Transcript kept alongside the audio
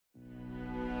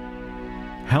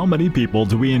How many people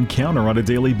do we encounter on a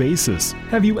daily basis?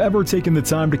 Have you ever taken the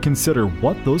time to consider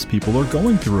what those people are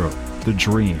going through? The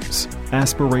dreams,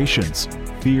 aspirations,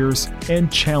 fears, and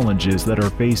challenges that are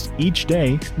faced each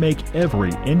day make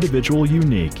every individual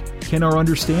unique. Can our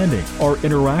understanding, our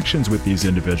interactions with these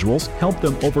individuals help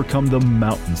them overcome the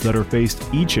mountains that are faced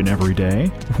each and every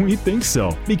day? We think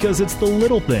so, because it's the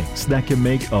little things that can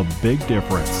make a big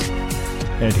difference.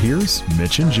 And here's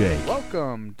Mitch and Jake.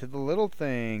 Welcome to The Little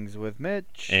Things with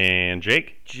Mitch. And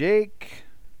Jake. Jake.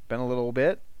 Been a little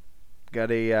bit.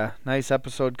 Got a nice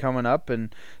episode coming up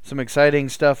and some exciting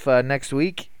stuff next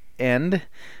week. And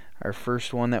our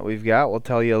first one that we've got, we'll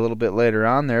tell you a little bit later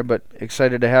on there. But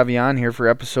excited to have you on here for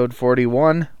episode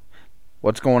 41.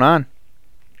 What's going on?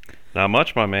 Not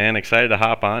much, my man. Excited to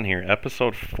hop on here.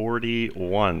 Episode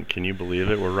 41. Can you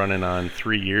believe it? We're running on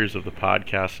 3 years of the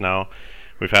podcast now.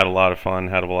 We've had a lot of fun,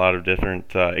 had a lot of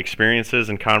different experiences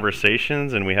and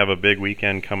conversations, and we have a big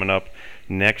weekend coming up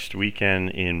next weekend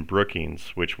in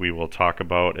Brookings, which we will talk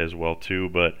about as well too.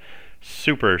 But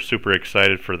super, super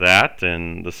excited for that,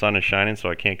 and the sun is shining,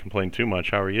 so I can't complain too much.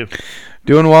 How are you?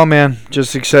 Doing well, man.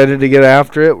 Just excited to get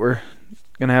after it. We're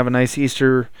gonna have a nice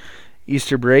Easter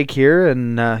break here,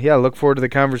 and look forward to the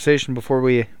conversation before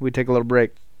we take a little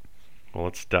break. Well,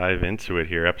 let's dive into it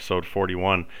here, episode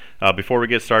 41. Before we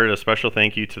get started, a special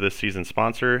thank you to this season's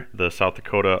sponsor, the South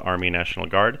Dakota Army National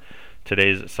Guard.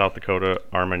 Today's South Dakota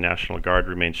Army National Guard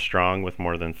remains strong with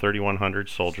more than 3,100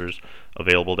 soldiers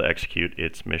available to execute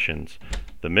its missions.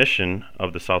 The mission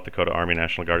of the South Dakota Army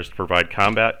National Guard is to provide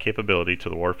combat capability to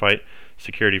the warfight,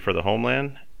 security for the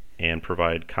homeland, and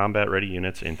provide combat-ready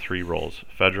units in 3 roles: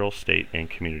 federal, state, and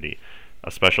community.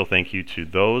 A special thank you to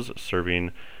those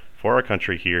serving for our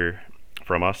country here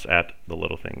from us at The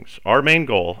Little Things. Our main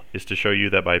goal is to show you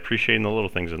that by appreciating the little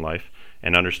things in life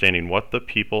and understanding what the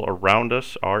people around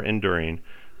us are enduring,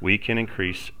 we can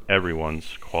increase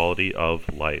everyone's quality of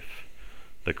life.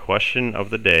 The question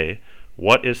of the day: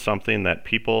 what is something that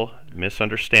people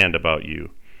misunderstand about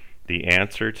you? The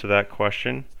answer to that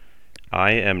question: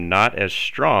 I am not as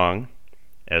strong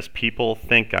as people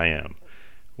think I am,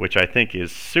 which I think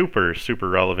is super, super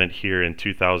relevant here in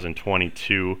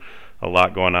 2022. A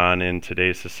lot going on in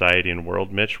today's society and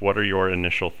world. Mitch, what are your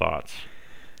initial thoughts?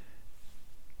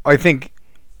 I think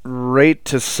right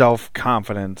to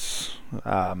self-confidence.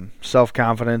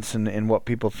 Self-confidence in what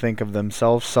people think of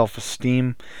themselves,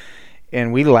 self-esteem.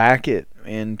 And we lack it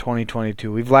in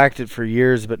 2022. We've lacked it for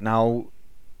years, but now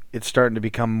it's starting to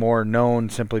become more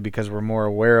known simply because we're more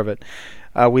aware of it.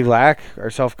 We lack our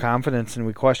self-confidence, and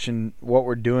we question what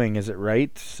we're doing. Is it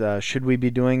right? Should we be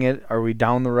doing it? Are we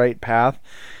down the right path?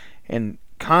 And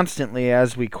constantly,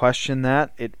 as we question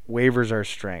that, it wavers our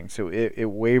strength. So it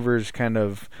wavers kind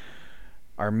of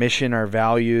our mission, our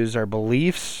values, our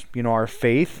beliefs, our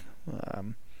faith.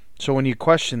 So when you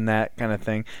question that kind of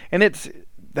thing, and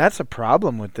that's a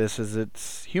problem with this, is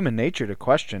it's human nature to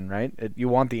question, right? You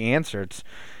want the answer. It's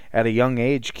at a young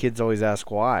age, kids always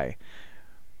ask why.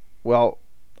 Well,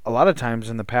 a lot of times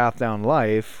in the path down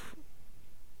life,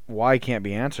 why can't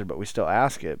be answered, but we still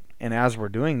ask it. And as we're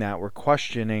doing that, we're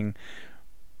questioning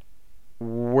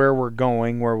where we're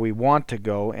going, where we want to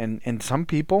go. And some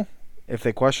people, if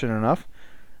they question enough,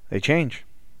 they change.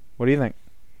 What do you think?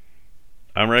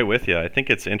 I'm right with you. I think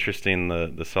it's interesting,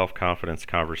 the self-confidence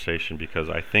conversation, because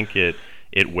I think it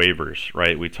wavers,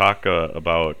 right? We talk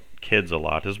about kids a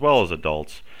lot, as well as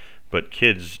adults, but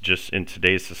kids just in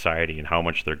today's society and how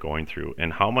much they're going through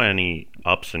and how many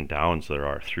ups and downs there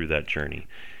are through that journey.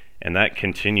 And that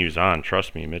continues on.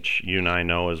 Trust me, Mitch, you and I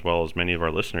know, as well as many of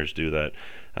our listeners do, that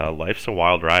life's a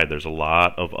wild ride. There's a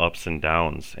lot of ups and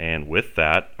downs. And with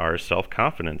that, our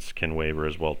self-confidence can waver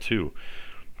as well, too.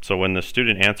 So when the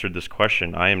student answered this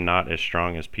question, I am not as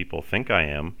strong as people think I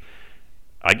am,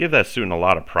 I give that student a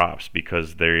lot of props,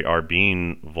 because they are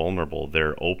being vulnerable.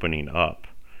 They're opening up.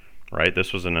 Right?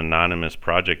 This was an anonymous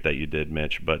project that you did,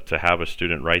 Mitch, but to have a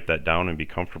student write that down and be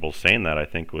comfortable saying that, I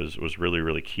think was really,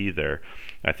 really key there.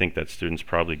 I think that student's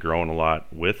probably grown a lot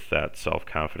with that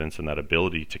self-confidence and that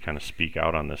ability to kind of speak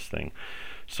out on this thing.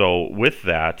 So with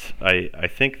that, I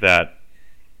think that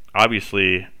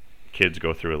obviously kids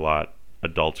go through a lot,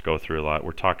 adults go through a lot.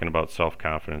 We're talking about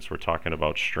self-confidence, we're talking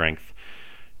about strength.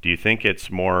 Do you think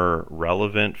it's more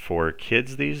relevant for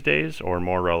kids these days or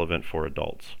more relevant for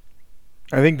adults?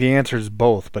 I think the answer is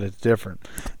both, but it's different.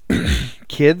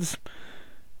 Kids,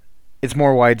 it's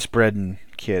more widespread in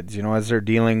kids, as they're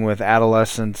dealing with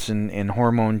adolescence and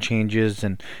hormone changes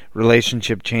and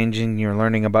relationship changing. You're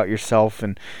learning about yourself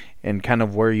and kind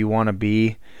of where you want to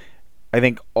be. I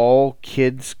think all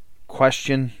kids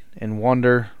question and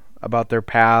wonder about their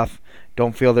path,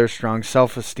 don't feel they're strong.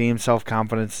 Self-esteem,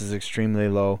 self-confidence is extremely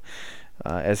low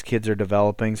as kids are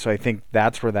developing. So I think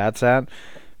that's where that's at.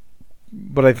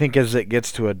 But I think as it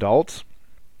gets to adults,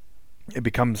 it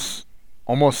becomes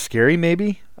almost scary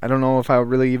maybe. I don't know if I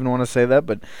really even want to say that,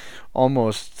 but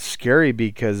almost scary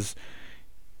because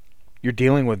you're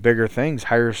dealing with bigger things,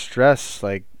 higher stress.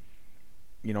 Like,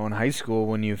 in high school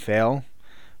when you fail,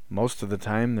 most of the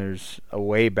time there's a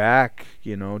way back,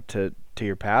 to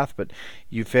your path, but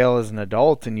you fail as an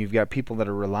adult and you've got people that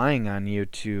are relying on you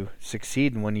to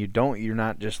succeed, and when you don't, you're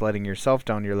not just letting yourself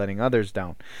down, you're letting others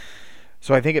down.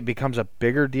 So I think it becomes a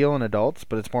bigger deal in adults,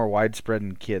 but it's more widespread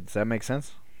in kids. Does that make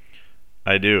sense?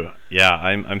 I do. Yeah,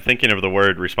 I'm thinking of the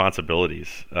word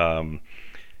responsibilities.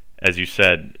 As you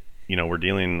said, we're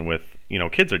dealing with,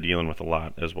 kids are dealing with a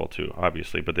lot as well too,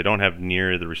 obviously, but they don't have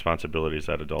near the responsibilities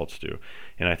that adults do.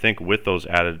 And I think with those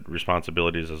added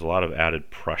responsibilities, there's a lot of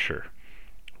added pressure,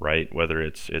 right? Whether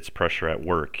it's pressure at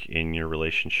work, in your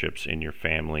relationships, in your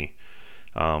family,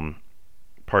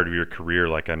 part of your career,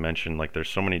 like I mentioned, like there's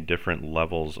so many different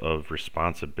levels of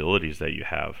responsibilities that you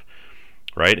have,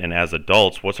 right? And as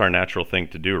adults, what's our natural thing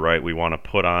to do, right? We want to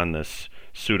put on this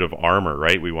suit of armor,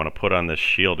 right? We want to put on this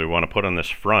shield. We want to put on this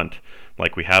front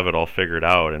like we have it all figured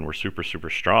out and we're super, super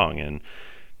strong. And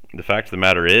the fact of the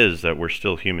matter is that we're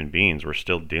still human beings. We're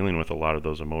still dealing with a lot of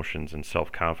those emotions and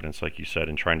self-confidence, like you said,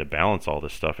 and trying to balance all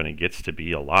this stuff. And it gets to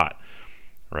be a lot,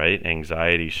 right?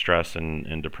 Anxiety, stress,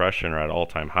 and depression are at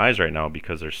all-time highs right now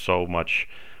because there's so much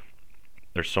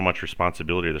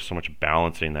responsibility, there's so much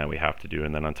balancing that we have to do.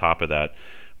 And then on top of that,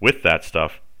 with that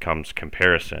stuff comes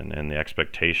comparison and the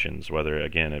expectations, whether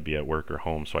again it be at work or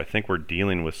home. So I think we're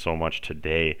dealing with so much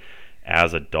today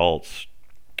as adults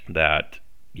that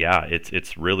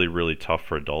it's really, really tough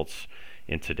for adults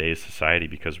in today's society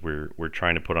because we're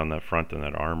trying to put on that front and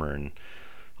that armor, and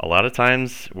a lot of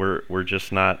times we're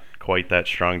just not quite that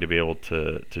strong to be able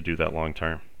to do that long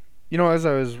term. As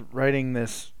I was writing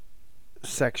this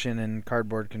section in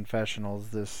Cardboard Confessionals,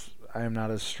 this I am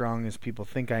not as strong as people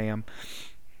think I am,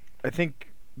 I think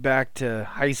back to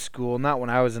high school, not when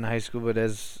I was in high school, but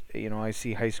as I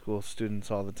see high school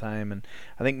students all the time, and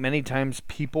I think many times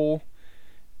people,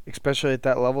 especially at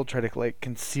that level, try to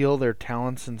conceal their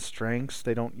talents and strengths.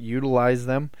 They don't utilize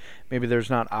them. Maybe there's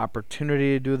not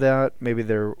opportunity to do that. Maybe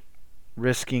they're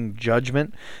risking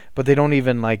judgment, but they don't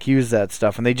even use that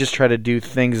stuff, and they just try to do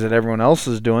things that everyone else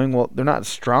is doing. Well, they're not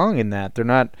strong in that.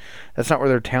 That's not where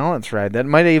their talents ride. That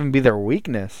might even be their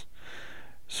weakness.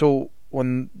 So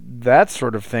when that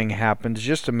sort of thing happens,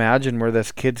 just imagine where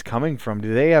this kid's coming from.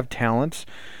 Do they have talents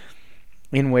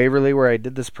in Waverly where I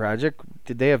did this project?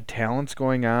 Did they have talents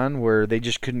going on where they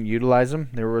just couldn't utilize them?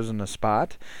 There wasn't a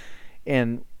spot.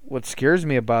 And what scares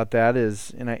me about that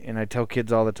is, and I tell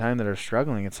kids all the time that are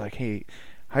struggling, it's like, hey,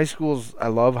 I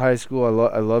love high school,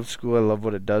 I love school, I love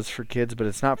what it does for kids, but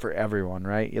it's not for everyone,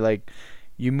 right?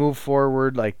 You move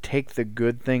forward, take the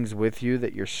good things with you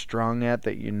that you're strong at,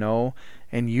 that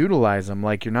and utilize them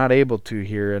like you're not able to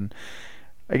here. And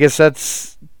I guess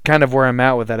that's kind of where I'm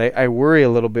at with that. I worry a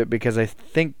little bit because I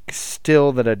think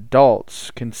still that adults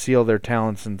conceal their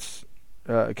talents and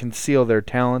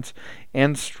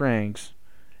strengths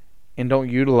and don't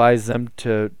utilize them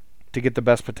to get the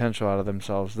best potential out of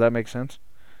themselves. Does that make sense?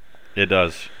 It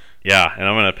does. Yeah, and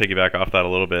I'm going to piggyback off that a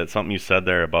little bit. Something you said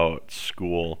there about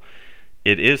school.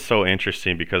 It is so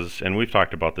interesting because, and we've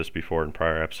talked about this before in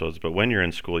prior episodes, but when you're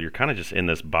in school, you're kind of just in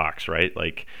this box, right?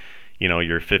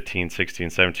 You're 15, 16,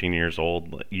 17 years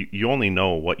old. You only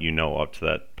know what you know up to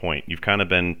that point. You've kind of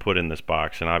been put in this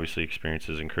box, and obviously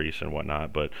experiences increase and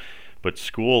whatnot. But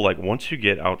school, once you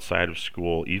get outside of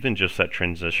school, even just that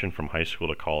transition from high school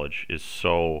to college is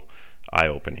so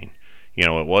eye-opening.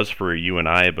 It was for you and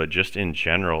I, but just in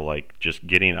general, just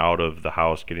getting out of the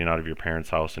house, getting out of your parents'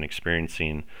 house and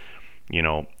experiencing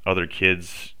other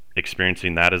kids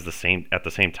experiencing that at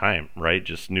the same time, right?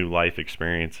 Just new life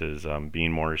experiences,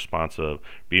 being more responsible,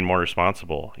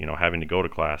 having to go to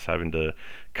class, having to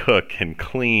cook and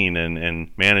clean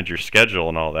and manage your schedule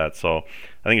and all that. So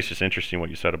I think it's just interesting what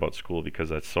you said about school because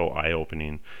that's so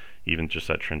eye-opening, even just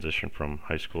that transition from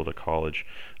high school to college.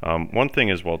 One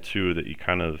thing as well too that you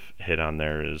kind of hit on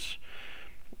there is,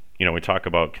 we talk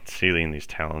about concealing these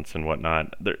talents and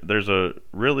whatnot. There's a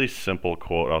really simple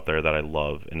quote out there that I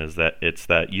love, and it's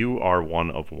that you are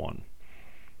one of one.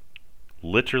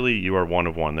 Literally, you are one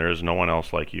of one. There is no one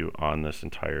else like you on this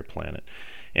entire planet.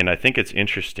 And I think it's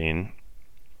interesting.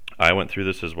 I went through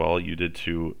this as well. You did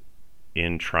too,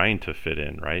 in trying to fit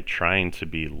in, right? Trying to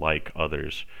be like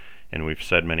others. And we've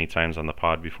said many times on the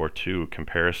pod before too,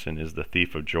 comparison is the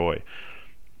thief of joy.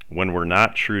 When we're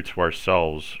not true to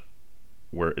ourselves,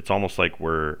 it's almost like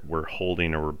we're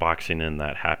holding or we're boxing in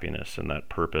that happiness and that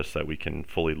purpose that we can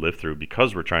fully live through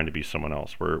because we're trying to be someone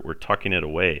else. We're tucking it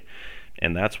away.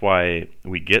 And that's why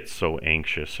we get so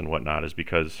anxious and whatnot, is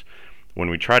because when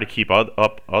we try to keep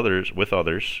up others with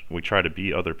others, we try to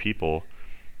be other people,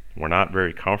 we're not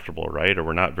very comfortable, right? Or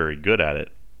we're not very good at it.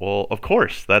 Well, of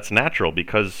course, that's natural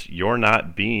because you're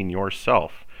not being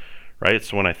yourself, right?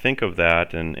 So when I think of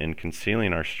that and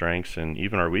concealing our strengths and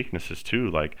even our weaknesses too,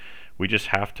 like, we just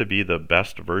have to be the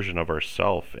best version of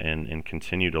ourselves and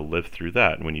continue to live through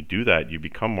that. And when you do that, you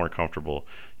become more comfortable,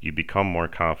 you become more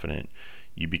confident,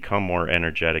 you become more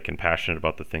energetic and passionate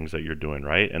about the things that you're doing,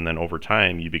 right? And then over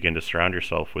time, you begin to surround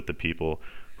yourself with the people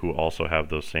who also have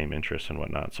those same interests and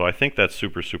whatnot. So I think that's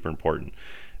super, super important.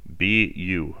 Be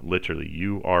you, literally.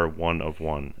 You are one of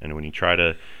one. And when you try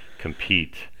to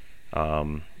compete,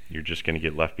 you're just going to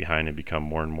get left behind and become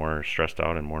more and more stressed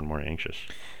out and more anxious.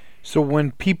 So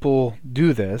when people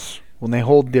do this, when they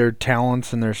hold their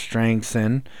talents and their strengths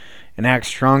in and act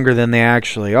stronger than they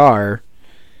actually are,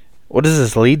 what does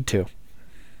this lead to?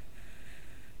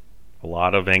 A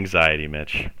lot of anxiety,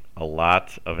 Mitch. A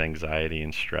lot of anxiety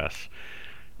and stress.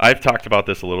 I've talked about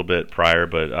this a little bit prior,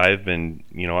 but I've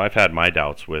had my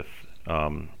doubts with,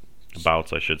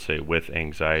 bouts, I should say, with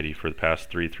anxiety for the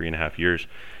past 3.5 years.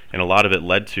 And a lot of it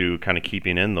led to kind of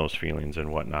keeping in those feelings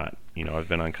and whatnot. I've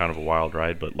been on kind of a wild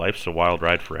ride, but life's a wild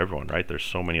ride for everyone, right? There's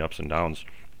so many ups and downs.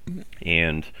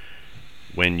 And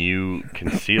when you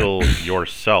conceal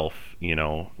yourself, in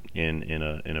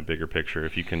a bigger picture,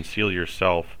 if you conceal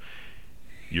yourself,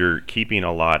 you're keeping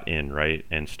a lot in, right?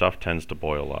 And stuff tends to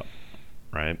boil up,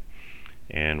 right?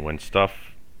 And when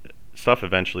stuff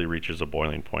eventually reaches a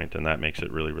boiling point, and that makes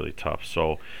it really, really tough.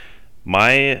 So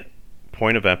my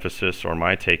point of emphasis or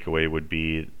my takeaway would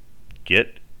be,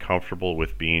 get comfortable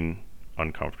with being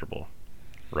uncomfortable,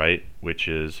 right? Which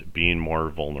is being more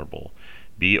vulnerable.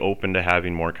 Be open to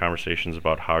having more conversations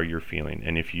about how you're feeling.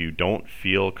 And if you don't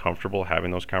feel comfortable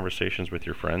having those conversations with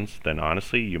your friends, then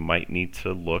honestly, you might need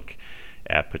to look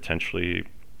at potentially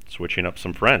switching up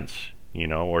some friends,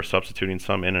 or substituting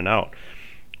some in and out.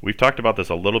 We've talked about this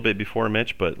a little bit before,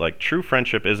 Mitch, but like, true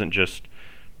friendship isn't just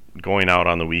going out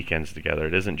on the weekends together.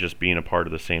 It isn't just being a part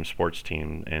of the same sports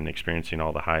team and experiencing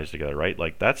all the highs together, right?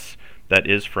 Like, that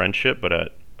is friendship, but a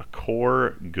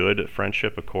core good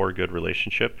friendship, a core good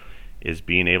relationship is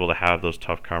being able to have those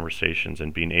tough conversations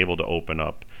and being able to open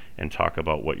up and talk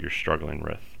about what you're struggling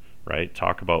with, right?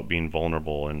 Talk about being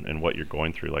vulnerable and what you're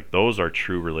going through. Like, those are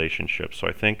true relationships. So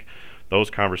I think those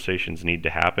conversations need to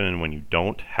happen, and when you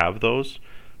don't have those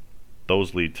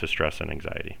lead to stress and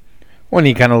anxiety. When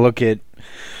you kind of look at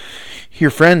your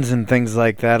friends and things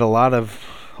like that, a lot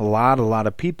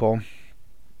of people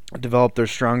develop their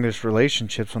strongest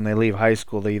relationships when they leave high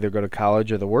school. They either go to college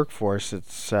or the workforce.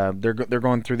 It's they're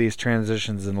going through these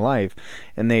transitions in life,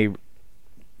 and they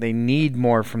need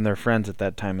more from their friends at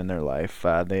that time in their life.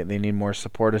 They need more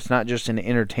support. It's not just an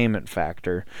entertainment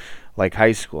factor like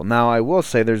high school. Now, I will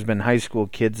say there's been high school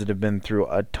kids that have been through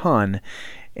a ton,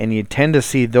 and you tend to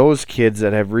see those kids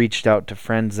that have reached out to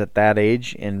friends at that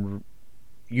age and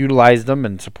utilized them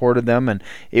and supported them, and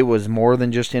it was more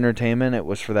than just entertainment. It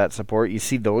was for that support. You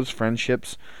see those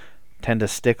friendships tend to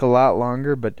stick a lot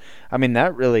longer, but I mean,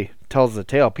 that really tells the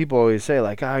tale. People always say,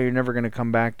 like, you're never going to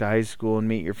come back to high school and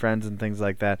meet your friends and things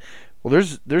like that. Well,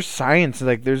 there's science,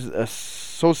 like, there's a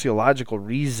sociological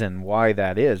reason why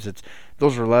that is. It's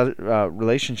those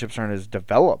relationships aren't as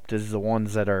developed as the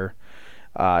ones that are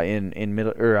in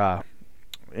middle or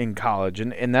in college,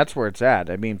 and that's where it's at.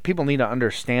 I mean, people need to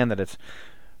understand that it's,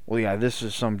 well, yeah, this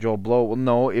is some Joe Blow. Well,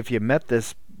 no, if you met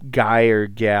this guy or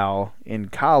gal in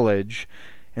college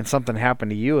and something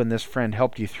happened to you and this friend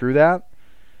helped you through that,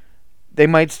 they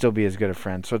might still be as good a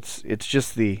friend. So it's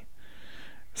just the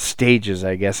stages,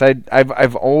 I guess.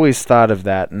 I've always thought of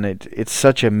that, and it's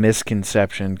such a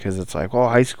misconception, because it's like, well,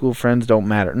 high school friends don't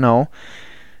matter. No,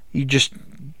 you just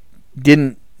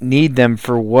didn't need them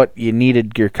for what you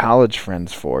needed your college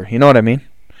friends for. You know what I mean?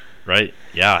 Right.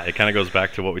 Yeah, it kind of goes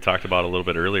back to what we talked about a little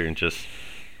bit earlier, and just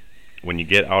when you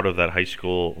get out of that high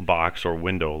school box or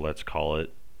window, let's call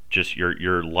it, just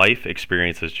your life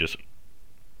experience is just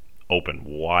open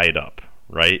wide up,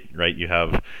 right? You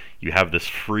have this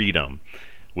freedom,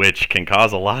 which can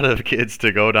cause a lot of kids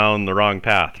to go down the wrong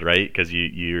path, right? Because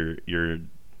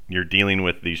you're dealing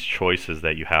with these choices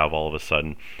that you have all of a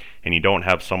sudden, and you don't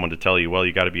have someone to tell you, well,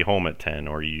 you got to be home at 10,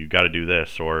 or you got to do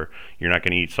this, or you're not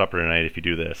going to eat supper tonight if you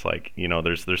do this. Like,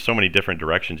 there's so many different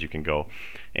directions you can go,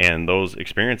 and those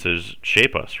experiences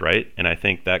shape us, right? And I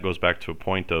think that goes back to a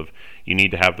point of, you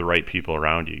need to have the right people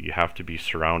around you. You have to be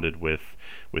surrounded with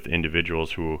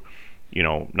individuals who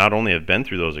not only have been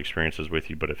through those experiences with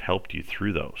you, but have helped you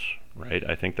through those, right?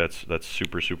 I think that's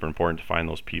super, super important to find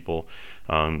those people.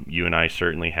 You and I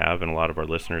certainly have, and a lot of our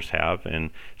listeners have,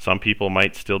 and some people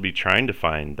might still be trying to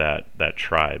find that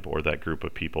tribe or that group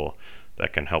of people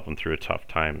that can help them through a tough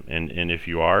time. And if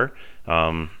you are,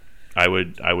 I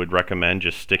would recommend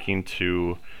just sticking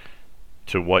to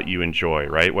what you enjoy,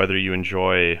 right? Whether you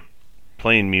enjoy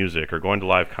playing music or going to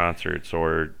live concerts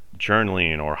or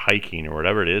journaling or hiking or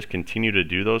whatever it is, continue to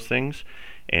do those things,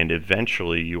 and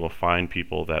eventually you will find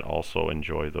people that also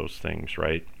enjoy those things,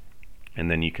 right? And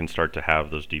then you can start to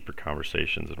have those deeper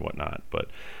conversations and whatnot. But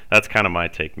that's kind of my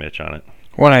take, Mitch, on it.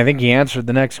 Well, I think you answered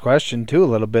the next question too a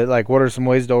little bit. Like, what are some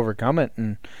ways to overcome it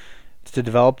and to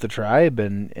develop the tribe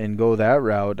and go that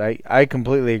route? I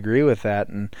completely agree with that,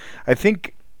 and I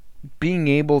think being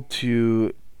able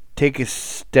to take a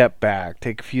step back,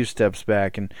 take a few steps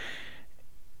back, and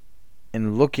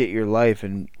look at your life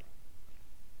and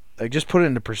like just put it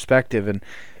into perspective. And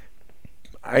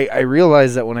I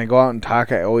realize that when I go out and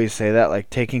talk, I always say that, like,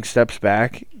 taking steps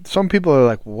back. Some people are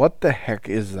like, what the heck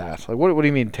is that? Like, what do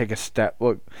you mean take a step?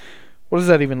 What does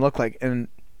that even look like? And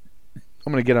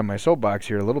I'm going to get on my soapbox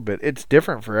here a little bit. It's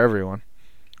different for everyone.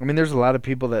 I mean, there's a lot of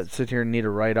people that sit here and need to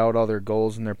write out all their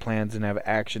goals and their plans and have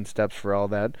action steps for all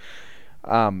that.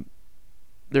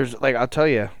 There's, like, I'll tell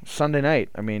you, Sunday night,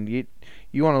 I mean,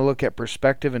 you want to look at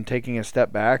perspective and taking a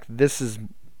step back. This is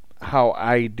how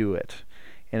I do it.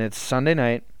 And it's Sunday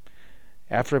night.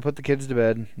 After I put the kids to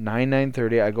bed,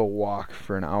 9:30, I go walk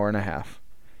for an hour and a half.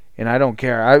 And I don't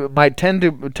care. My 10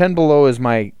 below is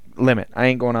my limit. I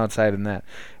ain't going outside in that.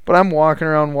 But I'm walking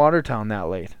around Watertown that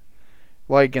late.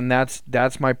 Like, and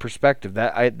that's my perspective.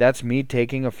 That's me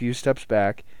taking a few steps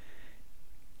back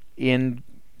in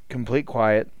complete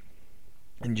quiet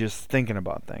and just thinking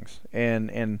about things.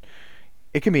 And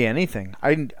it can be anything.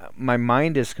 My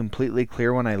mind is completely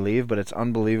clear when I leave, but it's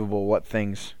unbelievable what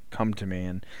things come to me.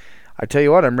 And I tell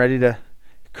you what, I'm ready to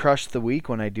crush the week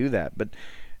when I do that. But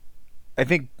I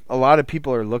think a lot of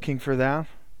people are looking for that,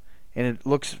 and it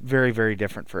looks very, very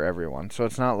different for everyone. So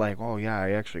it's not like, oh yeah,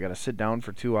 I actually got to sit down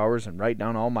for 2 hours and write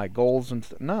down all my goals and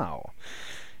no.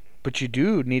 But you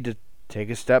do need to take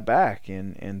a step back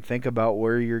and think about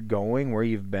where you're going, where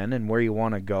you've been, and where you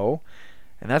want to go.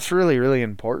 And that's really, really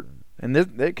important. And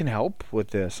that can help with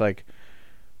this. Like,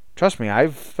 trust me,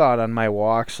 I've thought on my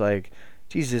walks, like,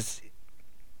 Jesus,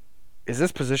 is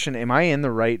this position, am I in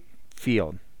the right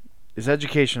field? Is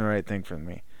education the right thing for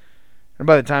me? And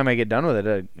by the time I get done with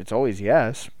it, it's always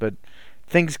yes. But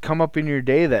things come up in your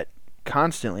day that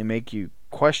constantly make you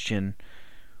question,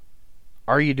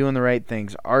 are you doing the right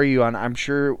things? Are you on? I'm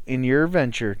sure in your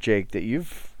venture, Jake, that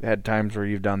you've had times where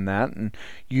you've done that, and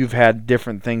you've had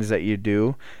different things that you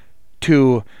do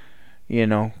to,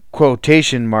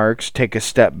 quotation marks, take a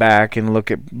step back and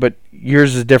look at, but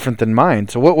yours is different than mine.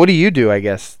 So what do you do, I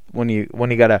guess, when you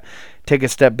got to take a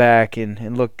step back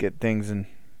and look at things in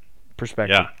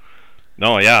perspective? Yeah.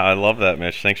 No, yeah, I love that,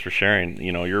 Mitch. Thanks for sharing,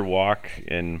 your walk,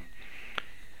 and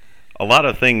a lot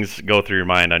of things go through your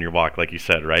mind on your walk, like you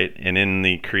said, right? And in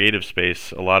the creative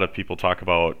space, a lot of people talk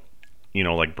about,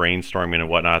 like brainstorming and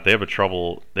whatnot. They have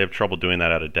trouble doing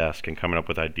that at a desk and coming up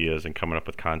with ideas and coming up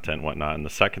with content and whatnot. And the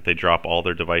second they drop all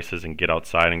their devices and get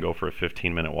outside and go for a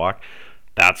 15-minute walk,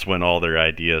 that's when all their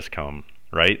ideas come,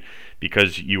 right?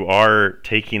 Because you are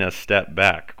taking a step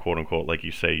back, quote unquote, like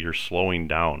you say, you're slowing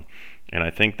down. And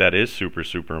I think that is super,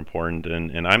 super important.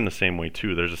 And I'm the same way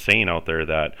too. There's a saying out there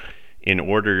that in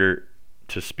order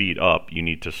to speed up, you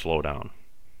need to slow down.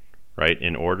 Right?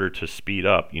 In order to speed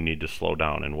up, you need to slow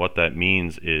down. And what that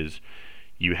means is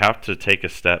you have to take a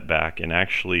step back and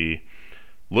actually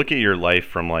look at your life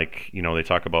from, like, they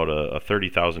talk about a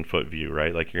 30,000 foot view,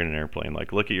 right? Like you're in an airplane.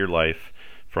 Like, look at your life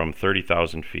from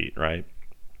 30,000 feet, right?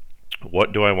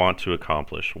 What do I want to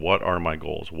accomplish? What are my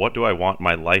goals? What do I want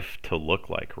my life to look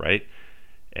like, right?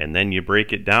 And then you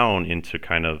break it down into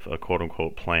kind of a quote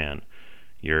unquote plan.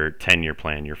 Your 10-year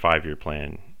plan, your 5-year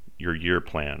plan, your year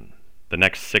plan. The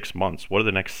next 6 months, what do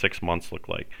the next 6 months look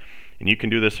like? And you can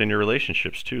do this in your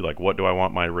relationships too. Like, what do I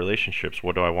want my relationships,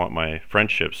 what do I want my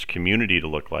friendships, community to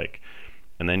look like?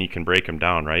 And then you can break them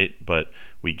down, right? But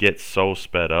we get so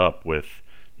sped up with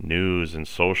news and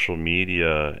social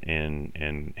media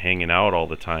and hanging out all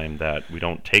the time that we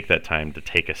don't take that time to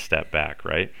take a step back,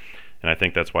 right? And I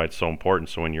think that's why it's so important.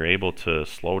 So when you're able to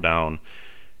slow down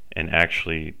and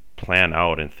actually plan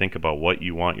out and think about what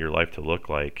you want your life to look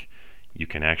like, you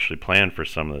can actually plan for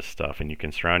some of this stuff, and you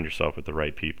can surround yourself with the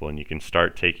right people, and you can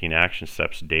start taking action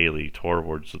steps daily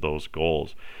towards those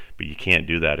goals. But you can't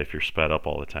do that if you're sped up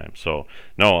all the time. So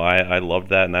no, I love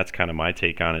that, and that's kind of my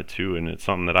take on it too, and it's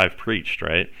something that I've preached,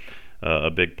 right? a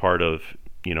big part of,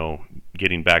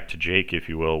 getting back to Jake, if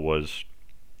you will, was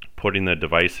putting the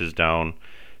devices down,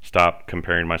 stop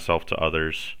comparing myself to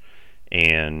others,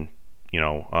 and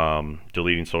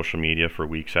deleting social media for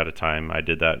weeks at a time. I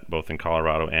did that both in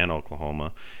Colorado and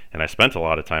Oklahoma, and I spent a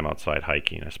lot of time outside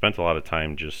hiking. I spent a lot of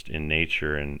time just in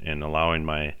nature and allowing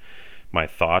my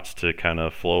thoughts to kind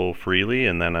of flow freely.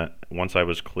 And then once I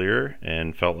was clear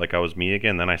and felt like I was me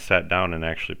again, then I sat down and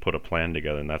actually put a plan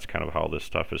together, and that's kind of how this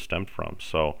stuff is stemmed from.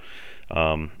 So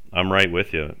I'm right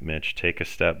with you, Mitch. Take a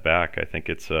step back. I think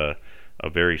it's a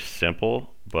very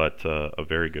simple but a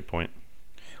very good point.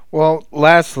 Well,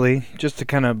 lastly, just to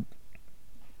kind of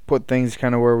put things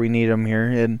kind of where we need them here,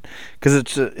 and because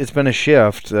it's been a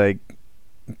shift, like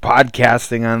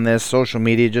podcasting on this, social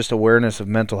media, just awareness of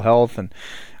mental health, and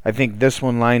I think this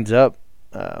one lines up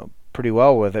pretty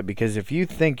well with it, because if you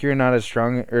think you're not as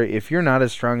strong, or if you're not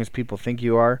as strong as people think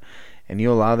you are, and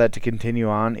you allow that to continue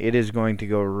on, it is going to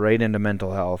go right into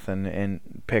mental health and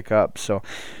pick up. So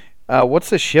what's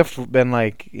the shift been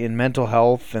like in mental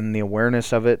health and the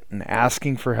awareness of it and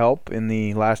asking for help in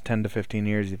the last 10 to 15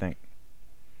 years, you think?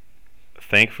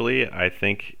 Thankfully, I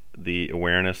think the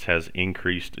awareness has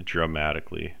increased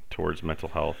dramatically towards mental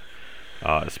health,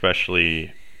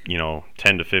 especially,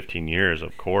 10 to 15 years,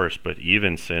 of course, but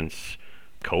even since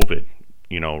COVID,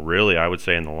 really, I would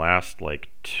say in the last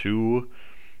 2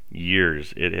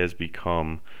 years, it has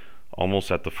become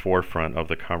almost at the forefront of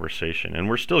the conversation. And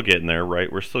we're still getting there,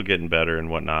 right? We're still getting better and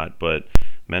whatnot, but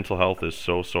mental health is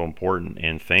so important,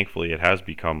 and thankfully it has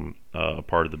become a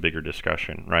part of the bigger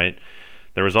discussion, right?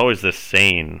 There was always this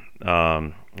saying,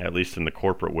 at least in the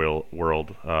corporate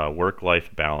world,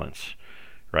 work-life balance,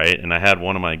 right? And I had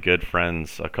one of my good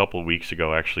friends a couple of weeks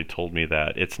ago actually told me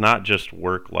that it's not just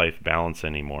work-life balance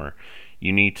anymore.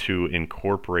 You need to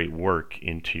incorporate work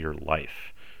into your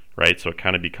life, right? So it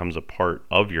kind of becomes a part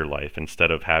of your life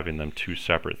instead of having them two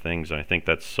separate things. And I think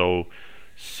that's so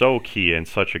key and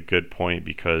such a good point,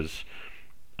 because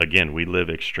again, we live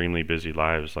extremely busy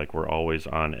lives. Like, we're always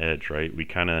on edge, right? We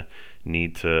kind of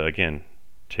need to, again,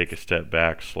 take a step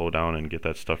back, slow down, and get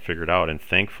that stuff figured out. And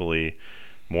thankfully,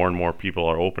 more and more people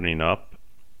are opening up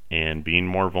and being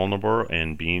more vulnerable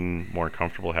and being more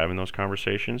comfortable having those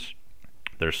conversations.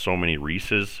 There's so many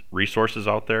resources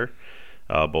out there,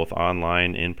 both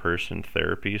online, in-person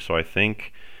therapy. So I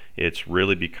think it's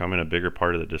really becoming a bigger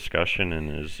part of the discussion and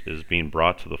is being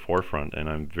brought to the forefront, and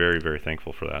I'm very, very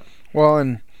thankful for that. Well,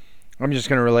 and I'm just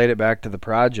going to relate it back to the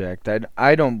project.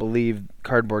 I don't believe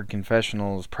Cardboard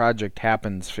Confessionals project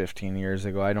happens 15 years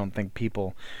ago. I don't think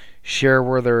people share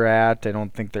where they're at. I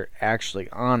don't think they're actually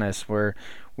honest. Where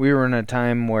we were in a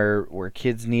time where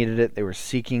kids needed it. They were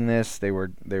seeking this. They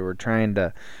were trying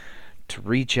to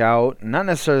reach out, not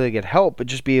necessarily get help, but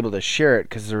just be able to share it,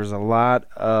 because there was a lot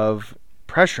of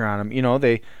pressure on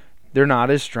them. They're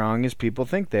not as strong as people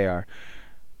think they are.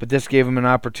 But this gave them an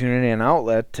opportunity, an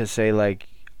outlet to say,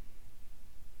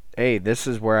 hey, this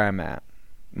is where I'm at.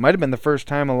 It might have been the first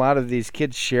time a lot of these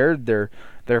kids shared their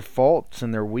faults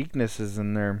and their weaknesses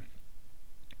and their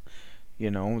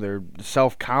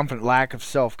lack of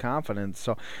self-confidence.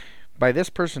 So by this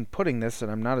person putting this, that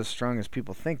I'm not as strong as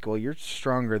people think, well, you're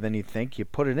stronger than you think. You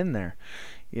put it in there,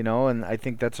 and I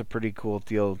think that's a pretty cool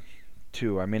deal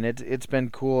too. I mean, it's been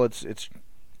cool. It's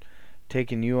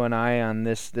taken you and I on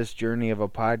this journey of a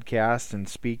podcast and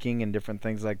speaking and different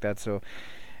things like that. So,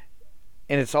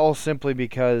 and it's all simply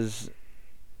because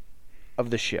of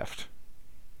the shift.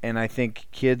 And I think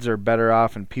kids are better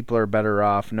off and people are better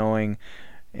off knowing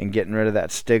and getting rid of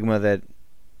that stigma that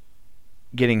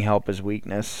getting help is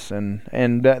weakness.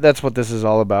 And that's what this is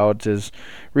all about, is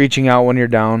reaching out when you're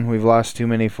down. We've lost too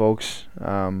many folks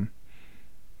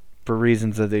for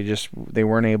reasons that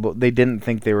they didn't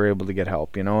think they were able to get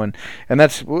help, and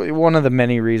that's one of the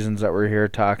many reasons that we're here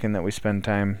talking, that we spend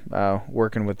time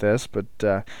working with this. But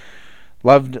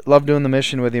love doing the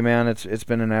mission with you, man. It's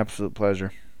been an absolute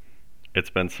pleasure. It's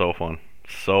been so fun.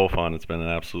 It's been an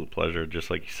absolute pleasure.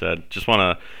 Just like you said, just want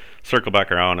to circle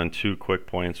back around on 2 quick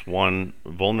points. One,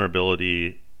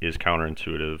 vulnerability is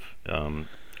counterintuitive.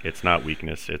 It's not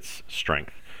weakness, it's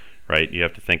strength, right? You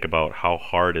have to think about how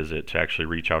hard is it to actually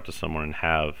reach out to someone and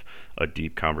have a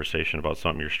deep conversation about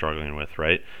something you're struggling with,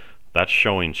 right? That's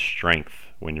showing strength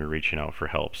when you're reaching out for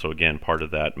help. So again, part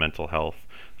of that mental health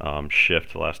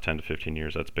shift the last 10 to 15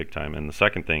 years, that's big time. And the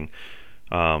second thing,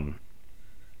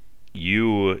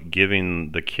 you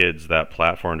giving the kids that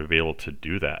platform to be able to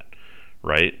do that,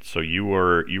 right? So you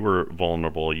were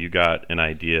vulnerable. You got an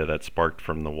idea that sparked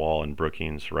from the wall in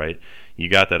Brookings, right? You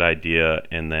got that idea,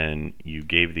 and then you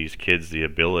gave these kids the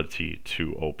ability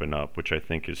to open up, which I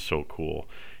think is so cool.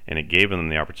 and it gave them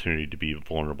the opportunity to be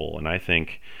vulnerable. And I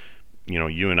think,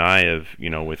 you and I have,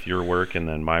 with your work and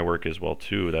then my work as well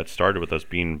too, that started with us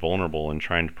being vulnerable and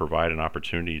trying to provide an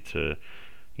opportunity to,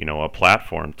 a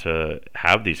platform to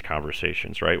have these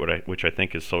conversations, right? Which I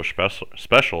think is so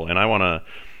special. And I want to,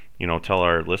 tell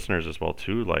our listeners as well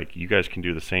too, like, you guys can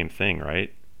do the same thing,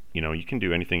 right? You can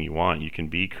do anything you want. You can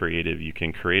be creative. You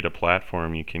can create a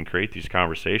platform. You can create these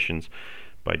conversations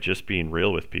by just being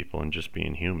real with people and just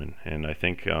being human. And I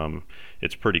think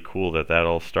it's pretty cool that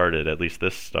all started, at least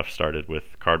this stuff started,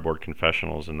 with Cardboard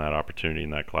Confessionals and that opportunity in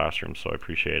that classroom. So I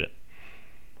appreciate it.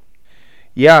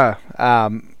 Yeah, I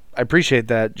appreciate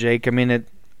that, Jake. I mean,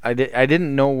 I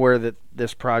didn't know where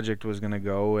this project was going to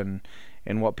go and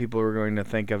what people were going to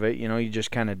think of it. You just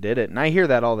kind of did it. And I hear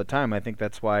that all the time. I think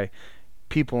that's why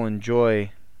people enjoy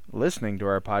listening to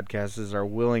our podcasts, is our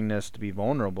willingness to be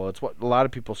vulnerable. It's what a lot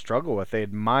of people struggle with. They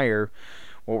admire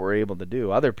what we're able to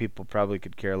do. Other people probably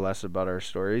could care less about our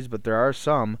stories, but there are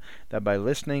some that by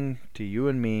listening to you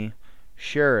and me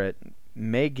share it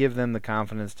may give them the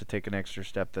confidence to take an extra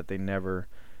step that they never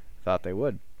thought they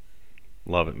would.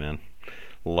 Love it, man.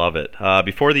 Love it.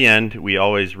 Before the end, we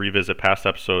always revisit past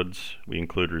episodes. We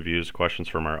include reviews, questions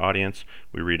from our audience.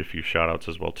 We read a few shout-outs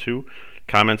as well, too.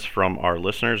 Comments from our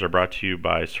listeners are brought to you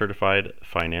by Certified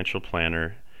Financial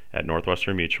Planner at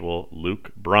Northwestern Mutual,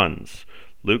 Luke Bruns.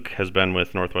 Luke has been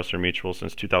with Northwestern Mutual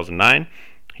since 2009.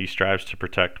 He strives to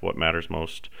protect what matters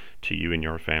most to you and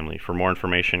your family. For more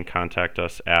information, contact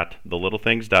us at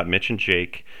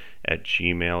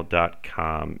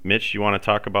thelittlethings.mitchandjake@gmail.com. Mitch, you want to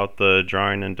talk about the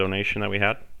drawing and donation that we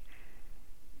had?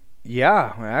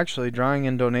 Yeah, actually, drawing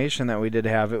and donation that we did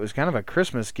have, it was kind of a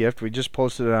Christmas gift. We just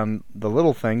posted it on The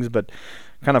Little Things, but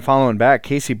kind of following back,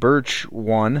 Casey Birch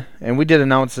won, and we did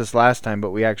announce this last time, but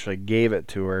we actually gave it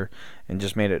to her and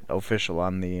just made it official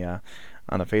on the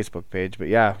Facebook page. But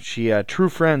yeah, she True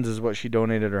Friends is what she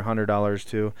donated her $100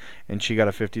 to, and she got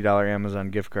a $50 Amazon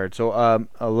gift card. So a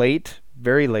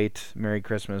very late Merry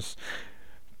Christmas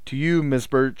to you, Miss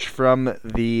Birch, from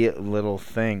The Little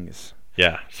Things.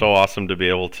 Yeah, so awesome to be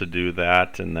able to do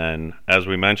that. And then, as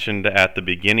we mentioned at the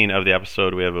beginning of the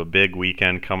episode, we have a big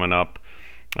weekend coming up,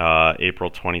 April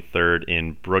 23rd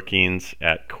in Brookings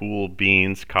at Cool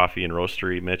Beans Coffee and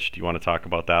Roastery. Mitch, do you want to talk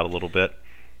about that a little bit?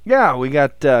 Yeah, we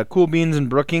got Cool Beans in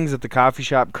Brookings at the coffee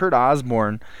shop. Kurt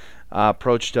Osborne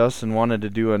approached us and wanted to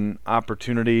do an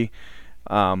opportunity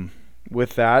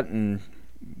with that, and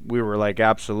we were like,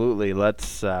 absolutely,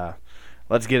 let's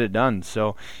get it done.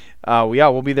 So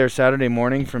we'll be there Saturday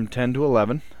morning from 10 to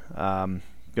 11. Going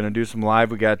to do some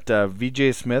live. We got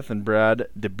VJ Smith and Brad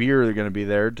DeBeer. They're going to be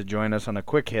there to join us on a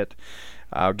quick hit,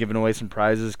 giving away some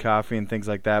prizes, coffee, and things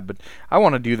like that. But I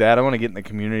want to do that. I want to get in the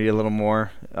community a little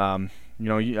more. I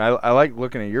like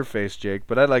looking at your face, Jake,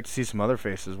 but I'd like to see some other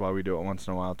faces while we do it once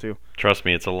in a while, too. Trust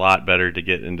me, it's a lot better to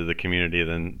get into the community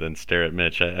than stare at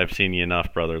Mitch. I've seen you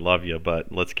enough, brother. Love you, but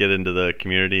let's get into the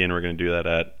community, and we're going to do that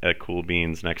at Cool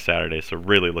Beans next Saturday, so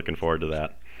really looking forward to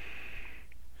that.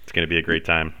 It's going to be a great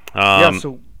time. Go ahead.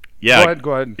 Yeah, I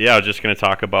was just going to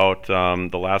talk about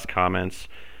the last comments.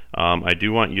 I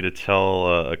do want you to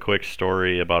tell a quick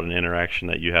story about an interaction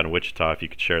that you had in Wichita, if you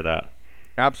could share that.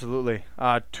 Absolutely.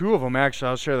 Two of them, actually.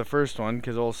 I'll share the first one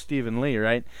because old Stephen Lee,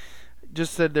 right,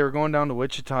 just said they were going down to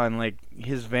Wichita, and like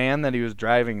his van that he was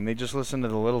driving, they just listened to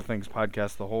the Little Things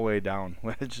podcast the whole way down,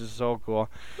 which is so cool.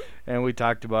 And we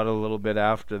talked about it a little bit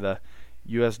after the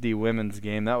USD women's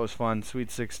game. That was fun. Sweet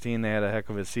 16, they had a heck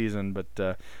of a season,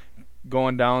 but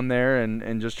going down there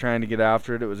and just trying to get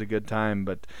after it, it was a good time.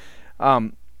 But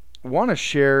want to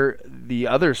share the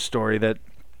other story that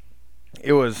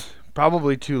it was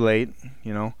probably too late,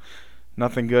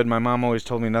 nothing good. My mom always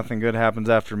told me nothing good happens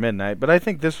after midnight, but I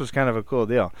think this was kind of a cool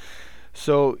deal.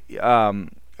 So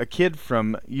a kid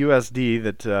from USD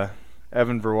that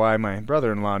Evan Verwy, my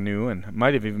brother-in-law, knew and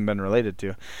might have even been related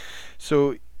to.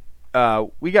 So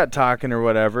we got talking or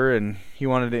whatever, and he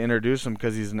wanted to introduce him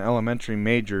because he's an elementary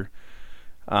major.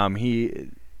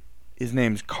 His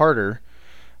name's Carter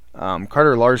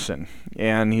Larson,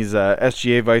 and he's a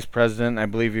SGA vice president. I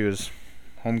believe he was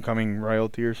homecoming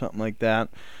royalty or something like that.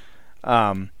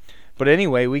 But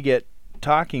anyway, we get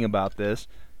talking about this,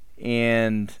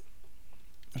 and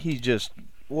he just,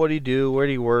 what do you do? Where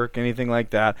do you work? Anything like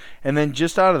that. And then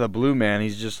just out of the blue, man,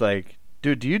 he's just like,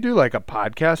 dude, do you do like a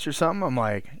podcast or something?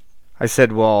 I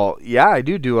said, well, yeah, I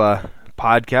do a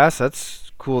podcast.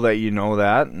 That's cool that you know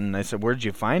that. And I said, where'd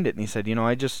you find it? And he said,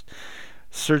 I just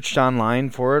searched online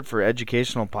for it for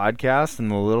educational podcasts, and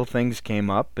the Little Things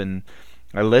came up, and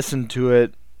I listen to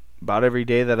it about every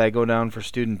day that I go down for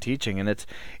student teaching, and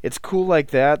it's cool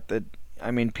like that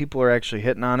I mean, people are actually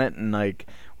hitting on it, and like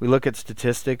we look at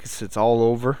statistics, it's all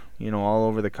over, all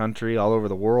over the country, all over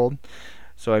the world.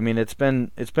 So I mean, it's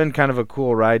been kind of a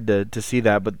cool ride to see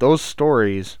that. But those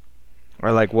stories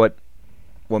are like what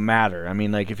matter. I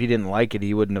mean, like if he didn't like it,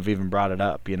 he wouldn't have even brought it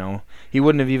up. He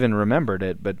wouldn't have even remembered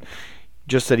it. But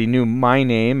just that he knew my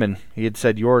name and he had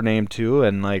said your name too,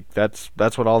 and like that's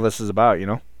what all this is about.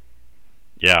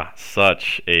 Yeah,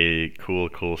 such a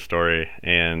cool story.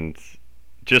 And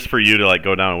just for you to like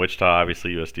go down in Wichita,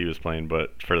 obviously USD was playing,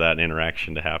 but for that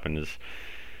interaction to happen is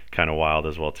kind of wild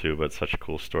as well too. But such a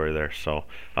cool story there. So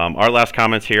our last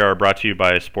comments here are brought to you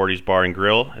by Sporty's Bar and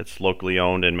Grill. It's locally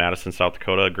owned in Madison, South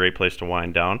Dakota. A great place to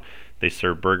wind down. They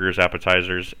serve burgers,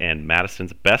 appetizers, and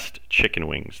Madison's best chicken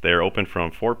wings. They are open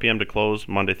from 4 p.m. to close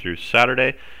Monday through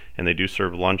Saturday, and they do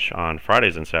serve lunch on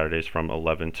Fridays and Saturdays from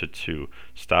 11 to 2.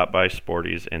 Stop by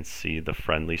Sporty's and see the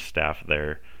friendly staff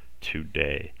there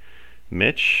today.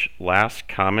 Mitch, last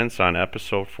comments on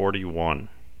episode 41.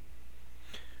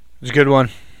 It's a good one.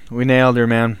 We nailed her,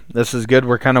 man. This is good.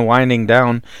 We're kind of winding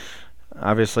down.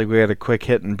 Obviously, we had a quick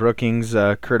hit in Brookings.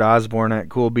 Kurt Osborne at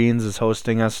Cool Beans is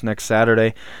hosting us next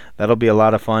Saturday. That'll be a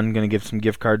lot of fun. Going to give some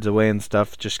gift cards away and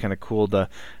stuff. Just kind of cool to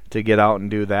get out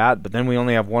and do that. But then we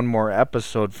only have one more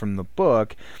episode from the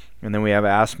book, and then we have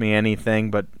Ask Me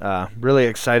Anything. But really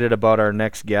excited about our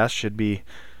next guest. Should be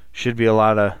a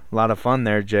lot of fun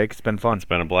there, Jake. It's been fun. It's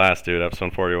been a blast, dude.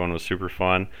 Episode 41 was super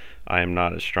fun. I am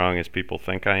not as strong as people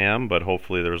think I am, but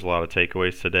hopefully there was a lot of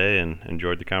takeaways today and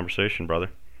enjoyed the conversation,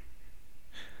 brother.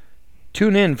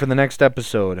 Tune in for the next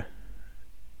episode.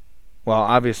 Well,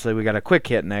 obviously we got a quick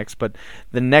hit next, but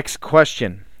the next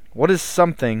question: what is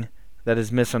something that is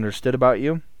misunderstood about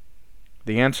you?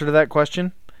 The answer to that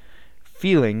question: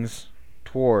 feelings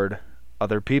toward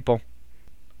other people.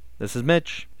 This is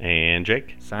Mitch. And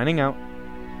Jake. Signing out.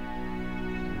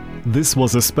 This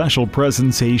was a special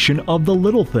presentation of The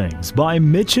Little Things by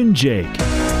Mitch and Jake.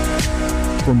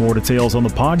 For more details on the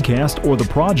podcast or the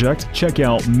project, check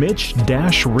out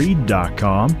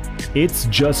mitch-reed.com,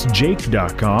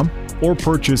 itsjustjake.com, or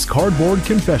purchase Cardboard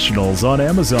Confessionals on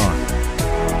Amazon.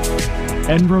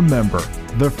 And remember,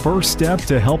 the first step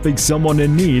to helping someone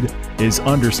in need is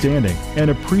understanding and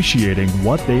appreciating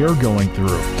what they are going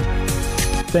through.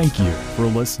 Thank you for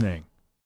listening.